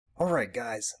Alright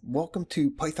guys, welcome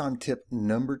to Python tip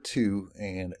number 2,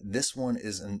 and this one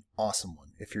is an awesome one.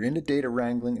 If you're into data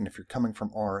wrangling and if you're coming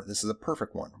from R, this is a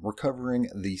perfect one. We're covering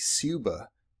the Siuba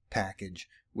package,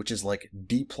 which is like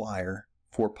dplyr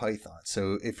for Python.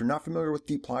 So if you're not familiar with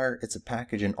dplyr, it's a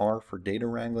package in R for data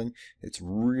wrangling. It's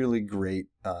really great,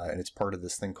 and it's part of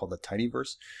this thing called the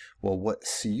tidyverse. Well, what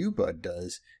Siuba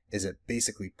does is it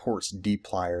basically ports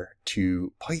dplyr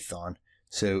to Python.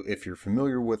 So if you're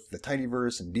familiar with the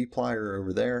tidyverse and dplyr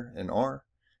over there in R,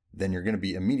 then you're going to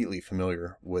be immediately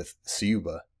familiar with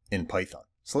Siuba in Python.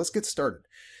 So let's get started.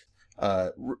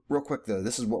 Real quick though,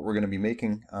 this is what we're going to be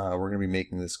making. We're going to be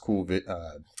making this cool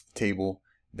table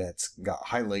that's got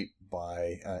highlight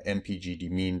by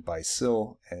mpg by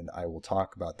sil, and I will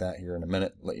talk about that here in a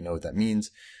minute, let you know what that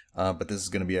means. But this is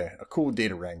going to be a cool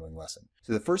data wrangling lesson.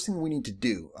 So the first thing we need to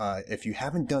do, if you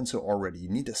haven't done so already, you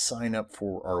need to sign up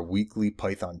for our weekly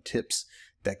Python tips.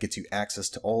 That gets you access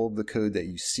to all of the code that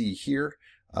you see here.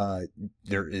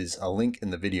 There is a link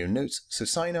in the video notes, so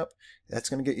sign up. That's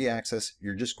going to get you access.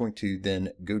 You're just going to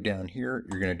then go down here.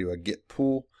 You're going to do a git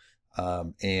pull,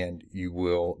 and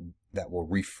that will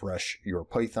refresh your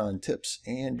Python tips,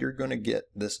 and you're going to get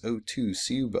this O2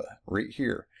 Siuba right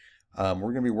here. We're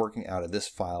going to be working out of this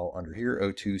file under here,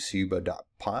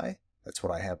 o2siuba.py. That's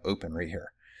what I have open right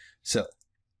here. So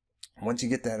once you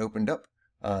get that opened up,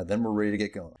 then we're ready to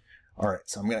get going. All right,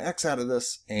 so I'm going to X out of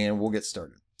this and we'll get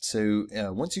started. So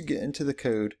once you get into the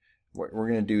code, what we're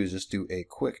going to do is just do a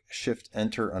quick shift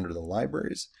enter under the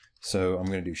libraries. So I'm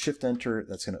going to do shift enter.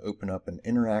 That's going to open up an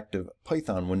interactive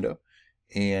Python window.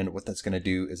 And what that's going to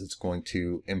do is it's going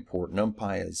to import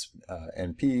numpy as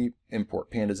np, import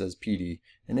pandas as pd,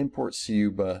 and import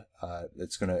siuba.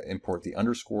 It's going to import the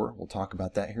underscore. We'll talk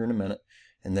about that here in a minute.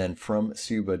 And then from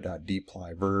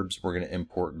siuba.dplyr verbs, we're going to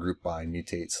import group by,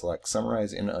 mutate, select,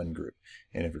 summarize, and ungroup.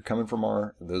 And if you're coming from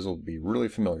R, those will be really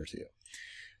familiar to you.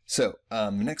 So the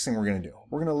next thing we're going to do,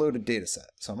 we're going to load a data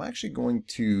set. So I'm actually going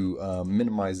to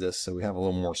minimize this so we have a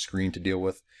little more screen to deal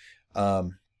with.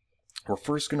 We're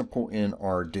first going to pull in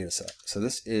our data set. So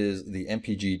this is the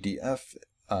mpg-df,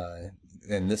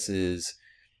 and this is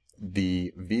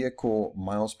the vehicle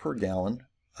miles per gallon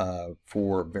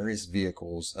for various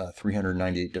vehicles,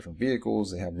 398 different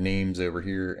vehicles. They have names over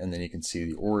here, and then you can see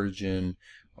the origin,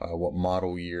 what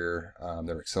model year,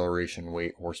 their acceleration,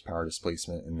 weight, horsepower,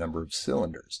 displacement, and number of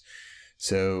cylinders.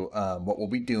 So what we'll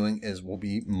be doing is we'll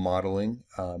be modeling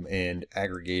and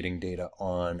aggregating data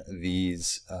on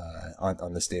these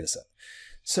on this data set.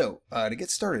 So to get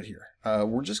started here,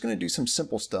 we're just going to do some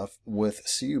simple stuff with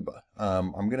Siuba.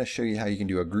 I'm going to show you how you can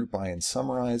do a group by and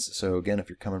summarize. So again, if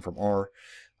you're coming from R,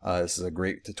 this is a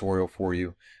great tutorial for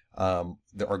you.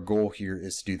 Our goal here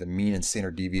is to do the mean and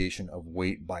standard deviation of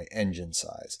weight by engine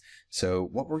size. So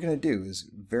what we're going to do is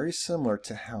very similar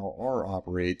to how R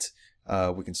operates.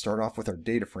 We can start off with our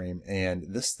data frame, and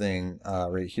this thing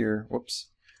right here, whoops,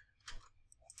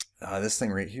 this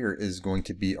thing right here is going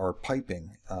to be our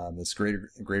piping, this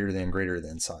greater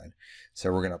than sign.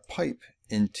 So we're going to pipe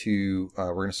into,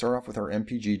 we're going to start off with our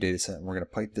MPG data set, and we're going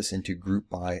to pipe this into group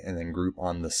by and then group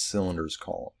on the cylinders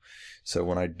column. So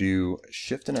when I do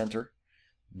shift and enter,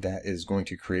 that is going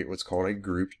to create what's called a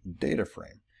grouped data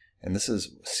frame. And this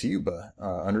is Siuba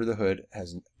under the hood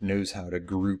knows how to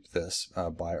group this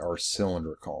by our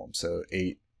cylinder column. So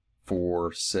 8,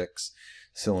 4, 6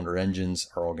 cylinder engines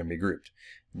are all going to be grouped.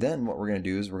 Then what we're going to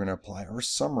do is we're going to apply our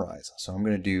summarize. So I'm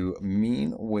going to do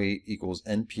mean weight equals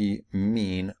np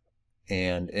mean,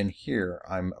 and in here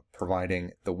I'm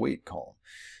providing the weight column.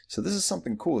 So this is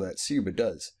something cool that Siuba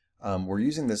does. We're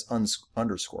using this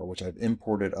underscore, which I've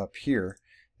imported up here.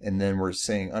 And then we're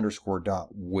saying underscore dot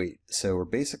weight. So we're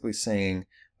basically saying,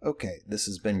 okay, this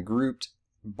has been grouped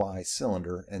by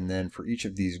cylinder, and then for each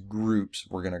of these groups,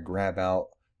 we're going to grab out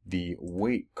the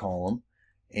weight column,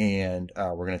 and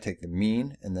we're going to take the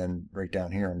mean, and then right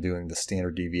down here, I'm doing the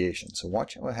standard deviation. So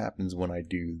watch what happens when I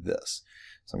do this.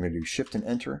 So I'm going to do shift and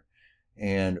enter,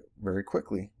 and very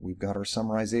quickly, we've got our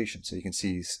summarization. So you can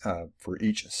see for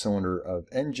each cylinder of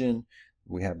engine,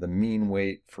 we have the mean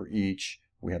weight for each.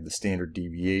 We have the standard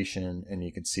deviation, and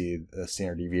you can see the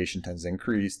standard deviation tends to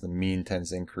increase, the mean tends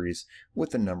to increase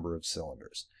with the number of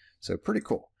cylinders. So pretty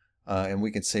cool. And we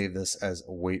can save this as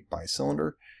a weight by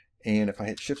cylinder. And if I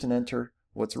hit shift and enter,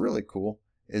 what's really cool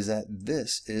is that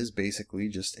this is basically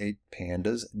just a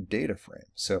pandas data frame.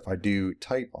 So if I do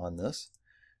type on this,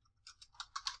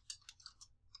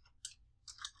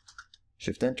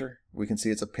 shift enter, we can see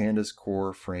it's a pandas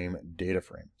core frame data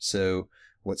frame. So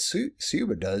what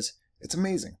Siuba does, it's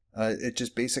amazing. It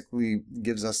just basically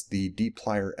gives us the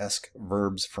dplyr-esque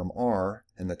verbs from R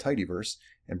in the tidyverse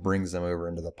and brings them over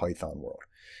into the Python world.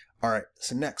 All right,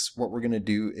 so next what we're going to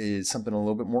do is something a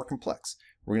little bit more complex.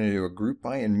 We're going to do a group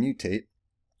by and mutate,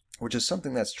 which is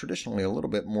something that's traditionally a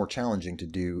little bit more challenging to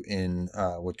do in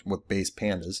with base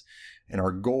pandas. And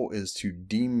our goal is to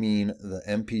demean the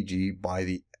MPG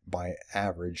by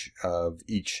average of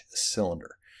each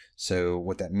cylinder. So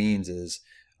what that means is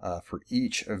for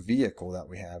each vehicle that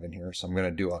we have in here, so I'm going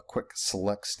to do a quick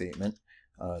select statement.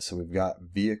 So we've got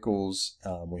vehicles,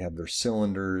 we have their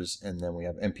cylinders, and then we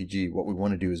have MPG. What we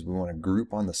want to do is we want to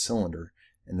group on the cylinder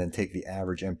and then take the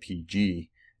average MPG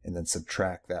and then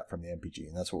subtract that from the MPG.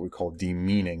 And that's what we call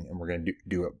demeaning, and we're going to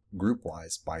do it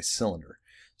group-wise by cylinder.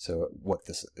 So what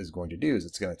this is going to do is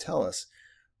it's going to tell us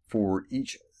for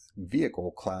each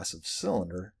vehicle class of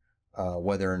cylinder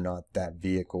whether or not that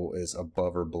vehicle is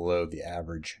above or below the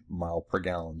average mile per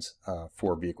gallons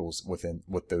for vehicles with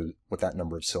that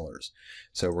number of cylinders.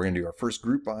 So we're going to do our first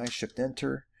group by, shift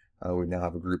enter. We now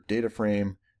have a group data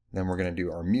frame. Then we're going to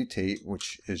do our mutate,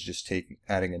 which is just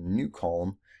adding a new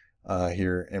column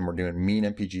here, and we're doing mean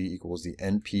MPG equals the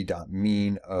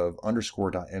np.mean of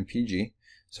 _.mpg.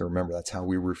 So remember, that's how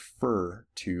we refer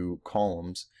to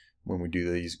columns when we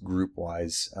do these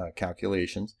group-wise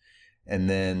calculations. And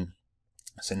then,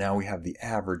 so now we have the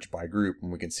average by group,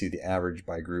 and we can see the average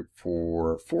by group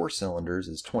for 4 cylinders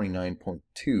is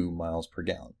 29.2 miles per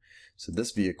gallon. So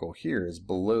this vehicle here is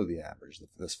below the average,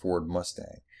 this Ford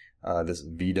Mustang. This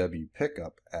VW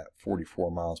pickup at 44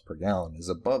 miles per gallon is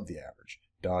above the average.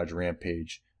 Dodge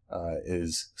Rampage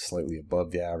is slightly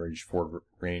above the average. Ford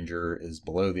Ranger is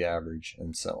below the average,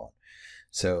 and so on.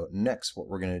 So next, what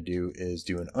we're going to do is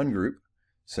do an ungroup.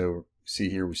 So see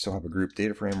here, we still have a group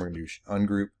data frame. We're going to do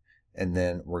ungroup, and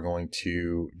then we're going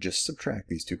to just subtract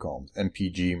these two columns.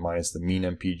 MPG minus the mean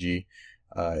MPG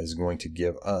is going to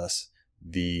give us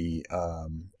the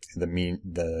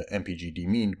MPG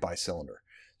demeaned by cylinder.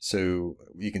 So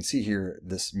you can see here,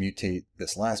 this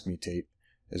last mutate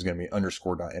is going to be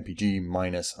 _.mpg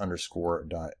minus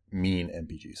 _.mean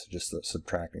MPG. So just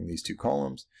subtracting these two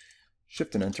columns,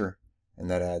 shift and enter, and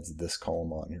that adds this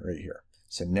column on here, right here.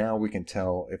 So now we can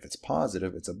tell if it's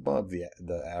positive, it's above the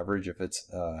average. If it's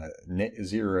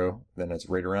 0, then it's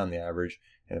right around the average.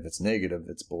 And if it's negative,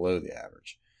 it's below the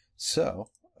average. So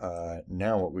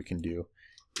now what we can do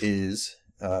is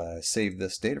save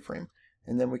this data frame,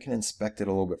 and then we can inspect it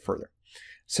a little bit further.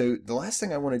 So the last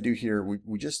thing I want to do here,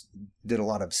 we just did a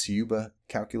lot of Siuba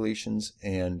calculations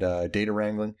and data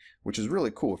wrangling, which is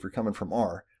really cool if you're coming from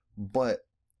R, but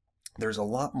there's a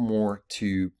lot more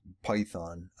to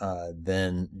Python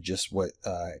than just what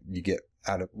you get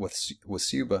out of with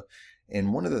Siuba.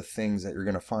 And one of the things that you're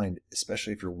going to find,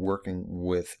 especially if you're working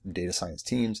with data science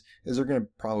teams, is they're going to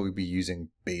probably be using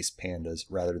base pandas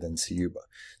rather than Siuba.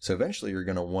 So eventually you're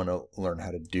going to want to learn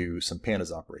how to do some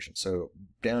pandas operations. So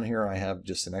down here I have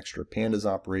just an extra pandas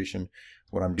operation.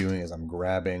 What I'm doing is I'm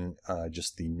grabbing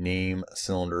just the name,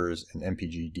 cylinders, and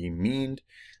MPG demeaned.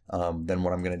 Then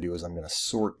what I'm going to do is I'm going to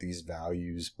sort these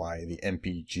values by the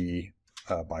MPG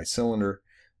by cylinder.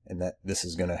 And that this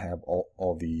is going to have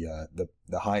all the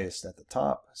highest at the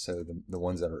top, so the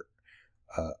ones that are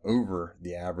over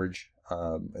the average.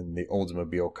 And the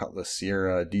Oldsmobile, Cutlass,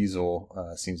 Sierra, Diesel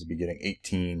seems to be getting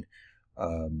 18,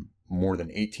 more than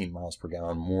 18 miles per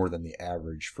gallon, more than the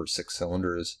average for 6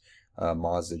 cylinders.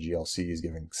 Mazda GLC is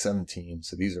giving 17,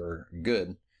 so these are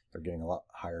good. They're getting a lot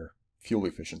higher fuel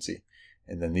efficiency.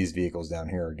 And then these vehicles down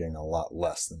here are getting a lot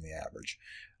less than the average.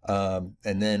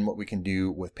 And then what we can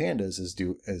do with pandas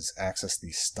is access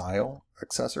the style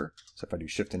accessor. So if I do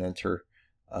shift and enter,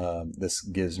 this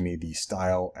gives me the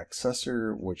style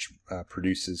accessor, which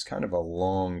produces kind of a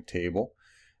long table.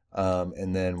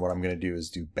 And then what I'm going to do is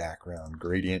do background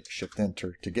gradient, shift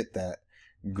enter to get that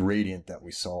gradient that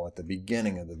we saw at the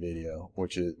beginning of the video,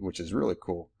 which is really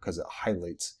cool because it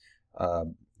highlights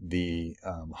the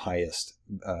highest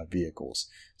vehicles.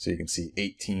 So you can see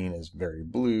 18 is very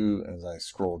blue. As I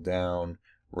scroll down,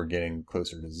 we're getting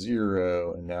closer to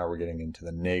 0, and now we're getting into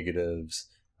the negatives,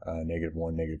 -1,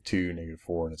 -2,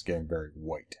 -4, and it's getting very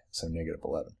white, so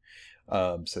 -11.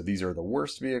 So these are the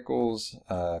worst vehicles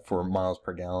for miles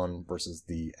per gallon versus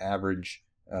the average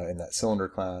in that cylinder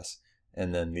class,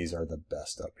 and then these are the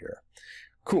best up here.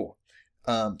 Cool.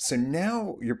 So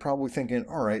now you're probably thinking,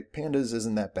 all right, pandas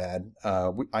isn't that bad.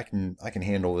 I can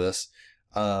handle this.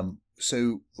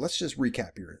 So let's just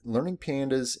recap here. Learning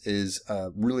pandas is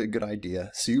really a good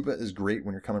idea. Siuba is great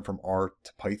when you're coming from R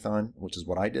to Python, which is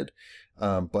what I did.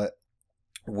 But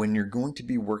when you're going to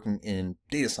be working in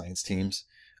data science teams,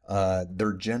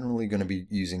 they're generally going to be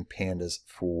using pandas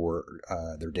for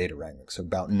their data wrangling. So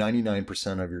about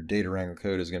 99% of your data wrangling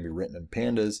code is going to be written in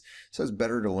pandas. So it's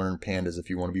better to learn pandas if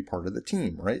you want to be part of the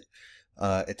team, right?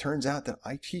 it turns out that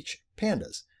I teach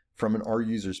Pandas from an R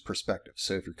user's perspective.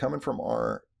 So if you're coming from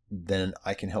R, then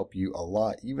I can help you a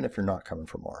lot. Even if you're not coming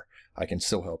from R, I can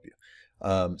still help you.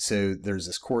 So there's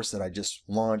this course that I just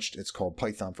launched. It's called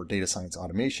Python for Data Science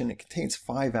Automation. It contains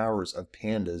 5 hours of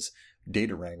Pandas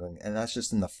data wrangling, and that's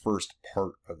just in the first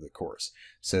part of the course.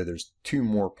 So there's 2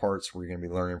 more parts where you're going to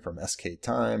be learning from SK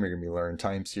time. You're going to be learning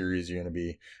time series. You're going to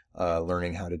be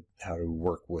learning how to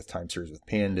work with time series with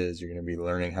Pandas. You're going to be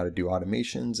learning how to do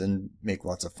automations and make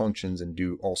lots of functions and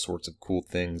do all sorts of cool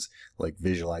things like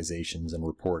visualizations and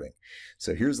reporting.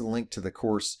 So here's the link to the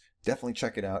course. Definitely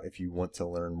check it out if you want to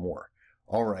learn more.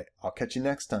 All right, I'll catch you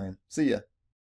next time. See ya.